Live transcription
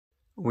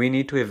we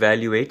need to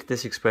evaluate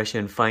this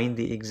expression, find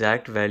the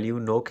exact value,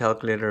 no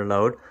calculator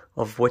allowed,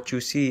 of what you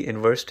see,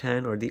 inverse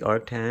tan or the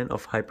arctan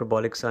of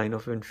hyperbolic sine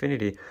of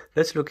infinity.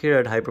 Let's look here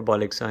at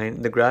hyperbolic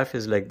sine. The graph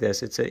is like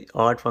this. It's an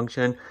odd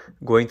function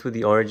going through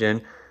the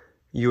origin.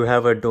 You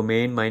have a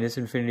domain minus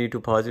infinity to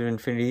positive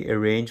infinity, a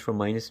range from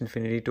minus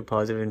infinity to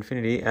positive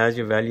infinity. As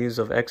your values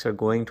of x are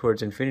going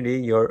towards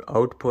infinity, your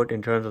output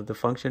in terms of the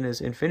function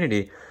is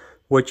infinity.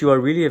 What you are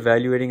really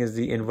evaluating is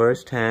the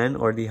inverse tan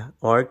or the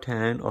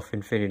arctan of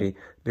infinity,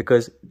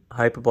 because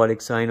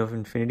hyperbolic sine of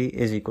infinity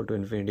is equal to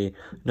infinity.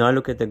 Now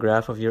look at the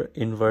graph of your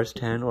inverse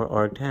tan or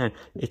arctan.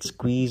 It's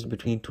squeezed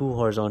between two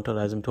horizontal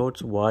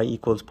asymptotes, y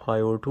equals pi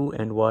over 2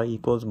 and y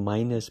equals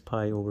minus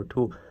pi over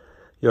 2.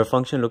 Your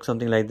function looks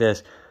something like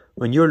this.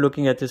 When you're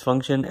looking at this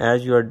function,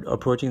 as you are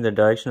approaching the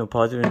direction of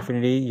positive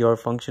infinity, your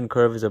function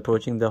curve is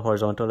approaching the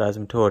horizontal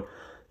asymptote.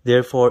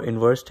 Therefore,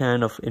 inverse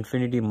tan of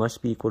infinity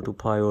must be equal to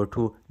pi over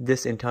 2.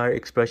 This entire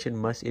expression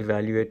must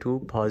evaluate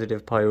to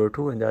positive pi over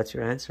 2, and that's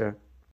your answer.